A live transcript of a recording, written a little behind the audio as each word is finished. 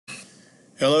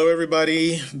Hello,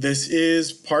 everybody. This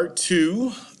is part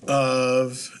 2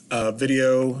 of a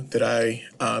video that I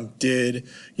did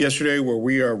yesterday where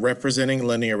we are representing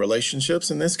linear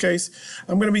relationships. In this case,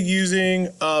 I'm going to be using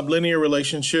linear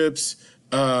relationships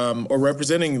or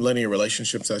representing linear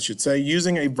relationships, I should say,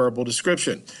 using a verbal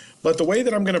description. But the way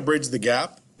that I'm going to bridge the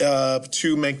gap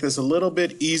to make this a little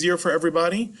bit easier for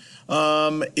everybody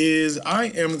is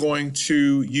I am going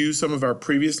to use some of our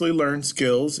previously learned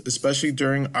skills, especially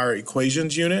during our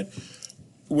equations unit,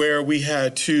 where we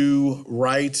had to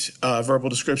write verbal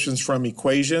descriptions from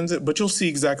equations, but you'll see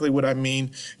exactly what I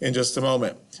mean in just a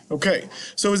moment. Okay,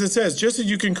 so as it says, just as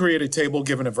you can create a table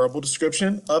given a verbal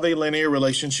description of a linear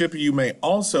relationship, you may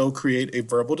also create a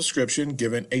verbal description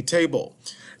given a table.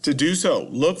 To do so,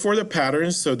 look for the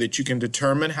patterns so that you can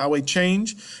determine how a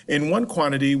change in one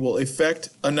quantity will affect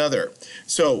another.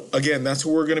 So again, that's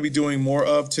what we're going to be doing more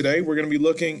of today. We're going to be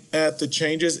looking at the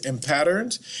changes in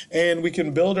patterns, and we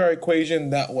can build our equation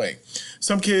that way.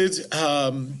 Some kids,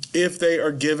 if they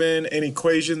are given an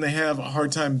equation, they have a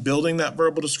hard time building that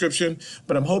verbal description,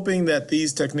 but I'm hoping that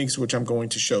these techniques, which I'm going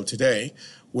to show today,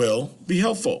 will be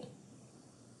helpful.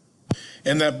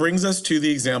 And that brings us to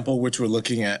the example which we're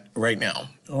looking at right now.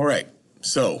 All right,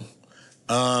 so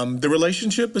the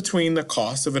relationship between the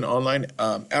cost of an online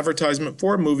advertisement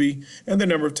for a movie and the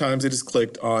number of times it is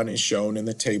clicked on is shown in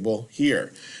the table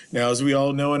here. Now, as we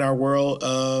all know, in our world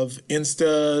of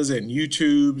Instas and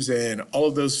YouTubes and all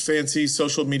of those fancy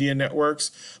social media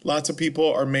networks, lots of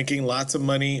people are making lots of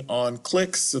money on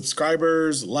clicks,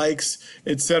 subscribers, likes,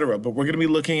 etc. But we're going to be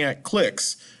looking at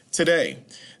clicks today.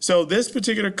 So this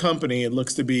particular company, it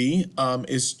looks to be,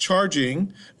 is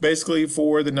charging basically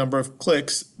for the number of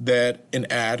clicks that an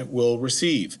ad will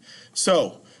receive.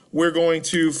 So we're going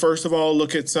to, first of all,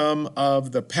 look at some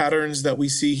of the patterns that we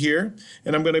see here.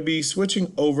 And I'm going to be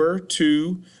switching over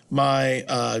to my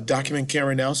document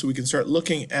camera now so we can start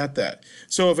looking at that.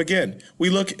 So if, again,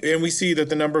 we look and we see that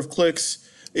the number of clicks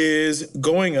is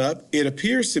going up, it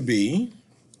appears to be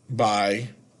by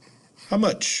how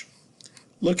much?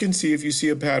 Look and see if you see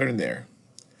a pattern there.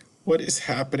 What is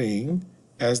happening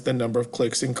as the number of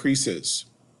clicks increases?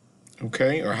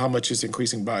 Okay, or how much is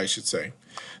increasing by, I should say.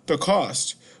 The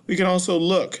cost, we can also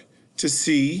look to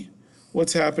see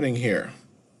what's happening here.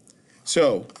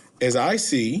 So, as I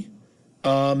see,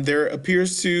 there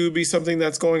appears to be something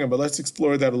that's going on, but let's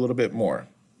explore that a little bit more.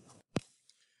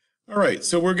 All right,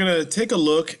 so we're going to take a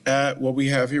look at what we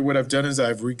have here. What I've done is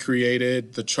I've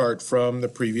recreated the chart from the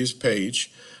previous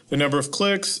page. The number of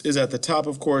clicks is at the top,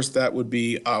 of course. That would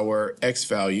be our X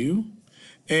value.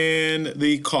 And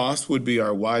the cost would be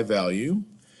our Y value.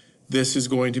 This is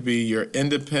going to be your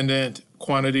independent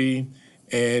quantity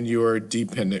and your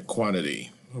dependent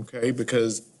quantity, okay?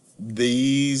 Because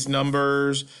these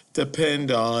numbers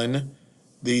depend on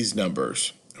these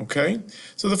numbers. Okay,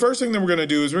 so the first thing that we're going to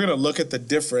do is we're going to look at the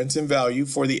difference in value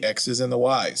for the X's and the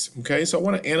Y's. Okay, so I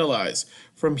want to analyze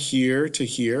from here to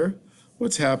here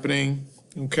what's happening.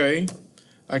 Okay,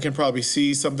 I can probably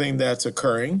see something that's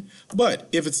occurring, but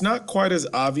if it's not quite as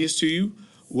obvious to you,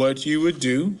 what you would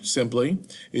do simply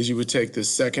is you would take the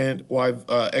second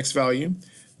X value,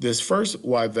 this first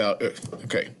Y value.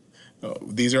 Okay,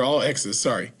 these are all X's.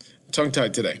 Sorry,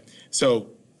 tongue-tied today. So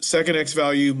second X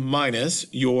value minus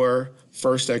your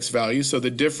first X value. So the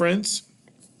difference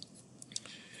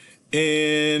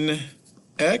in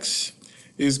X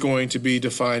is going to be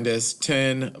defined as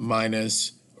 10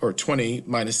 minus, or 20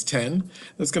 minus 10.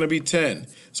 That's going to be 10.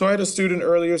 So I had a student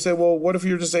earlier say, well, what if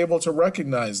you're just able to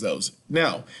recognize those?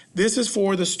 Now, this is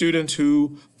for the students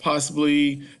who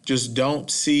possibly just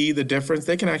don't see the difference.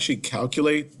 They can actually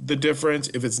calculate the difference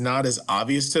if it's not as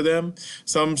obvious to them.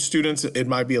 Some students, it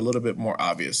might be a little bit more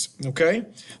obvious, okay?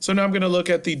 So now I'm going to look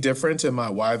at the difference in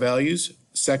my Y values.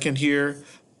 Second here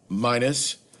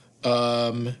minus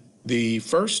the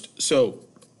first. So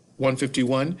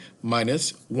 151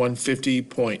 minus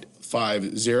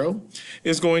 150.50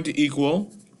 is going to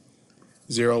equal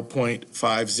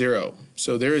 0.50.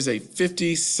 So there is a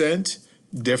 50-cent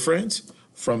difference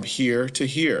from here to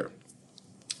here.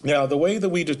 Now, the way that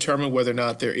we determine whether or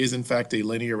not there is, in fact, a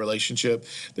linear relationship,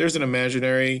 there's an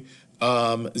imaginary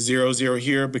 0, 0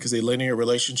 here, because a linear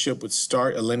relationship would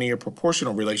start, a linear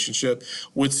proportional relationship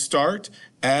would start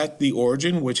at the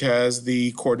origin, which has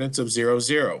the coordinates of 0,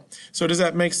 0. So does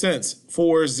that make sense?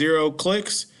 For 0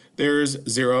 clicks, there's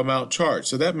 0 amount charged.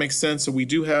 So that makes sense. So we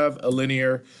do have a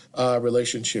linear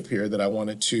relationship here that I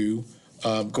wanted to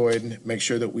go ahead and make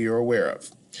sure that we are aware of.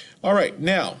 All right,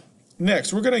 now,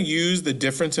 next, we're going to use the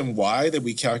difference in Y that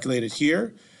we calculated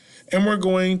here, and we're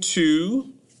going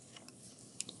to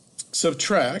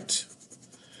subtract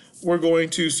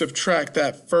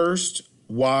that first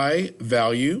Y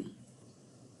value,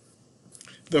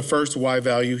 the first Y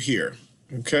value here,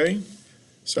 okay?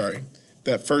 Sorry,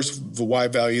 that first Y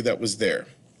value that was there.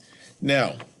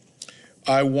 Now,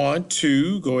 I want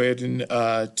to go ahead and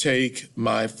take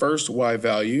my first Y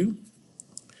value,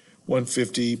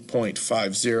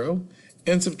 150.50,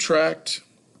 and subtract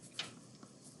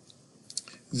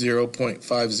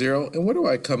 0.50. And what do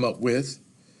I come up with?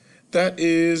 That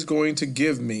is going to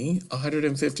give me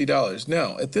 $150.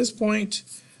 Now, at this point,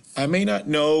 I may not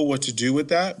know what to do with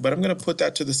that, but I'm going to put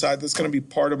that to the side. That's going to be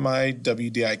part of my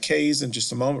WDIKs in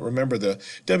just a moment. Remember, the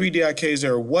WDIKs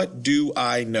are what do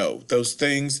I know? Those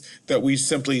things that we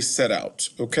simply set out,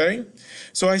 okay?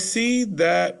 So I see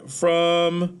that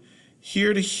from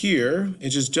here to here,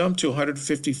 it just jumped to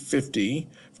 150.50.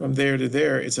 From there to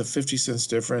there, it's a 50 cents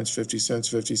difference, 50 cents,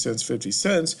 50 cents, 50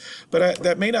 cents. But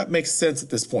that may not make sense at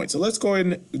this point. So let's go ahead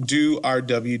and do our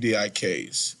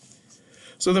WDIKs.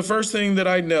 So the first thing that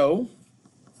I know,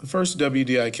 the first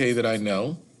WDIK that I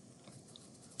know,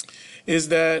 is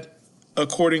that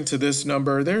according to this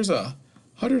number, there's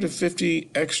 $150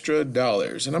 extra.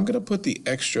 And I'm going to put the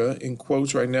extra in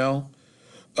quotes right now.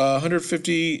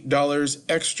 $150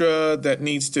 extra that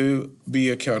needs to be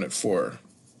accounted for.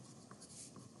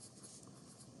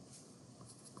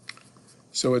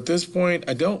 So at this point,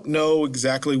 I don't know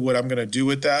exactly what I'm going to do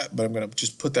with that, but I'm going to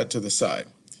just put that to the side.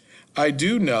 I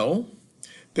do know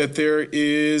that there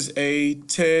is a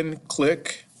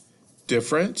 10-click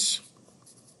difference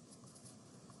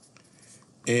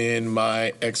in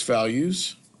my X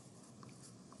values.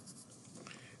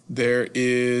 There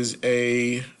is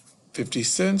a 50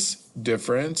 cents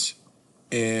difference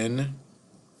in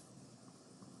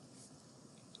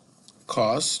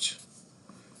cost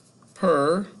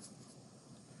per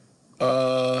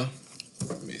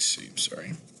let me see,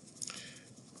 sorry,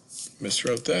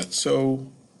 miswrote that. So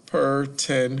per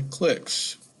 10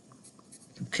 clicks,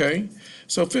 okay?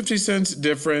 So 50 cents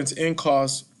difference in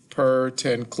cost per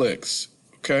 10 clicks,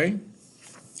 okay?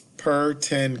 Per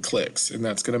 10 clicks, and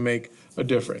that's gonna make a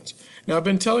difference. Now, I've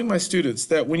been telling my students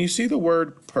that when you see the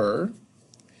word per,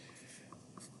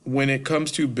 when it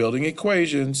comes to building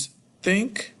equations,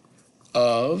 think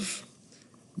of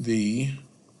the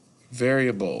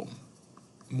variable,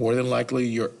 more than likely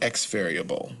your X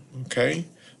variable, okay?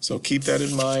 So keep that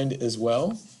in mind as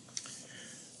well.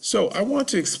 So I want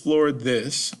to explore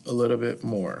this a little bit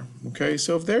more, okay?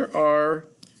 So if there are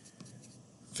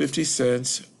 50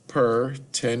 cents per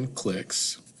 10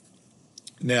 clicks,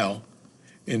 now,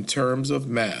 in terms of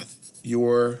math,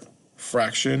 your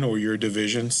fraction or your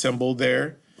division symbol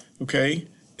there, okay,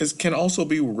 can also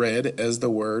be read as the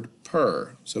word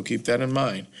per. So keep that in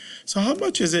mind. So how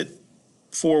much is it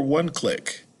for 1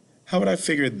 click? How would I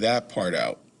figure that part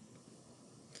out?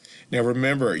 Now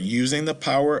remember, using the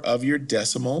power of your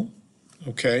decimal,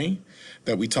 okay,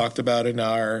 that we talked about in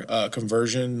our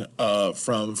conversion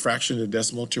from fraction to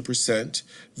decimal to percent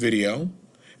video.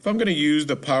 If I'm going to use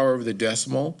the power of the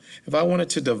decimal, if I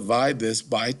wanted to divide this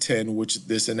by 10, which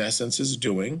this in essence is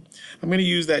doing, I'm going to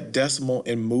use that decimal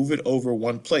and move it over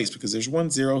one place because there's 1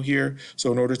 0 here.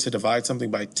 So in order to divide something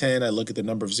by 10, I look at the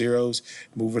number of zeros,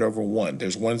 move it over 1.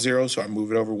 There's 1 0, so I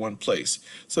move it over one place.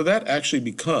 So that actually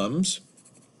becomes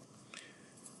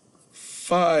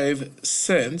 5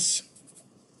 cents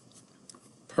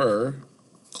per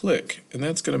click. And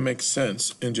that's going to make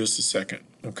sense in just a second.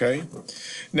 Okay,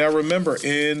 now remember,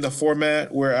 in the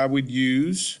format where I would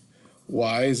use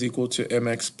y is equal to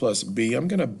mx plus b, I'm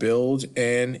going to build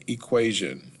an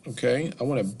equation. Okay, I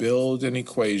want to build an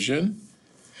equation,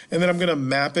 and then I'm going to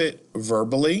map it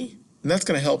verbally, and that's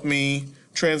going to help me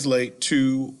translate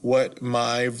to what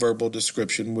my verbal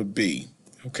description would be.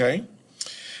 Okay,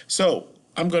 so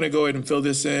I'm going to go ahead and fill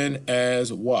this in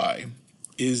as y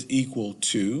is equal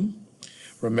to,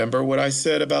 remember what I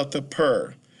said about the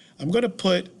per. I'm going to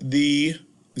put the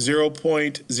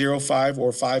 0.05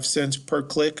 or 5 cents per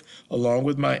click along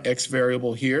with my X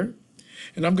variable here,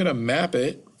 and I'm going to map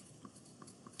it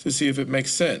to see if it makes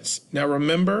sense. Now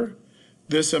remember,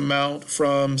 this amount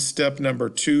from step number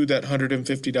 2, that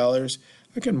 $150,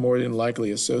 I can more than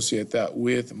likely associate that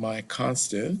with my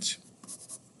constant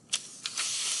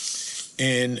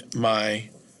in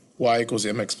my y equals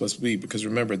mx plus b, because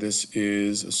remember, this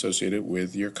is associated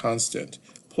with your constant,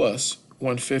 plus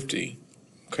 150,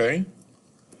 okay?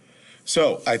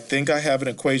 So I think I have an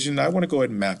equation. I want to go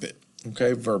ahead and map it,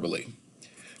 okay, verbally.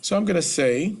 So I'm going to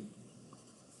say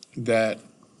that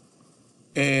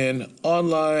an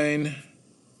online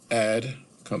ad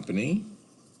company,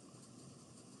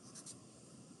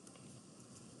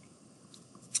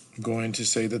 I'm going to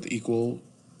say that the equal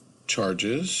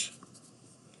charges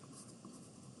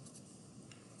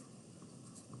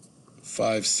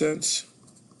 5 cents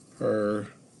per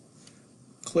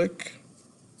click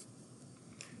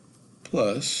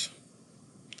plus,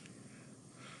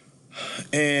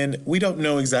 and we don't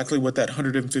know exactly what that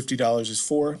 $150 is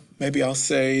for. Maybe I'll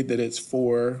say that it's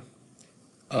for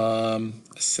a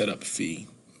setup fee,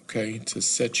 okay, to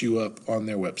set you up on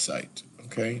their website,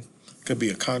 okay? Could be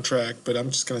a contract, but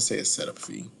I'm just going to say a setup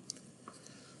fee.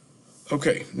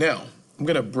 Okay, now I'm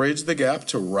going to bridge the gap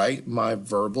to write my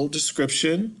verbal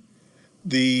description,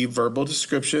 the verbal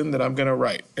description that I'm going to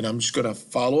write. And I'm just going to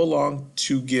follow along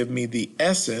to give me the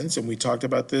essence. And we talked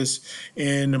about this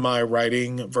in my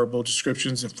writing verbal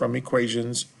descriptions from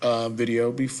equations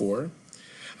video before.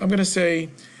 I'm going to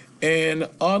say an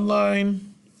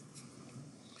online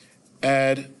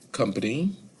ad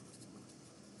company.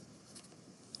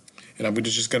 And I'm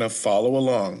just going to follow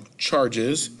along.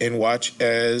 Charges, and watch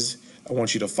as I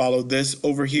want you to follow this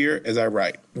over here as I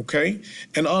write, okay?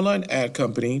 An online ad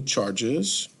company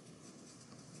charges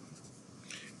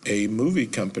a movie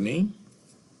company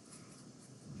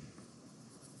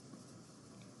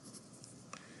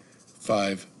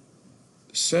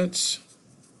 $0.05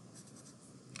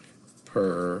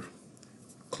 per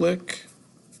click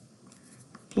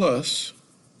plus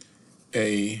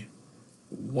a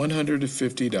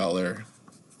 $150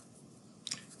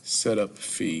 setup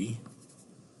fee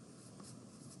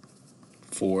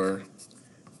for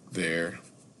their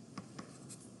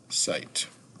site.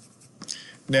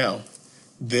 Now,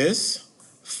 this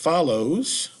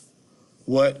follows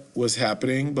what was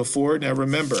happening before. Now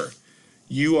remember,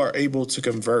 you are able to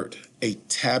convert a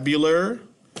tabular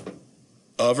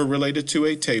of or related to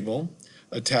a table,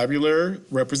 a tabular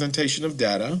representation of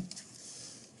data,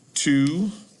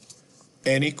 to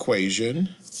an equation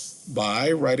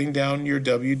by writing down your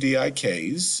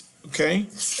WDIKs, okay?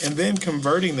 And then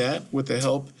converting that with the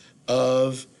help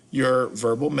of your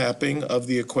verbal mapping of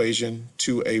the equation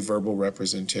to a verbal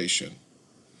representation.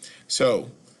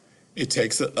 So it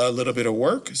takes a little bit of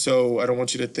work, so I don't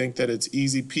want you to think that it's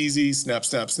easy peasy, snap,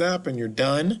 snap, snap, and you're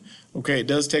done. Okay, it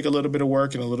does take a little bit of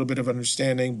work and a little bit of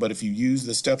understanding, but if you use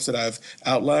the steps that I've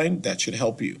outlined, that should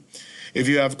help you. If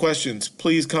you have questions,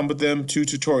 please come with them to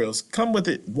tutorials. Come with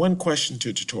it, one question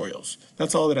to tutorials.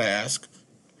 That's all that I ask.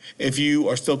 If you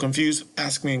are still confused,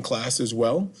 ask me in class as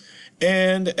well.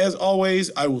 And as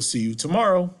always, I will see you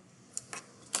tomorrow.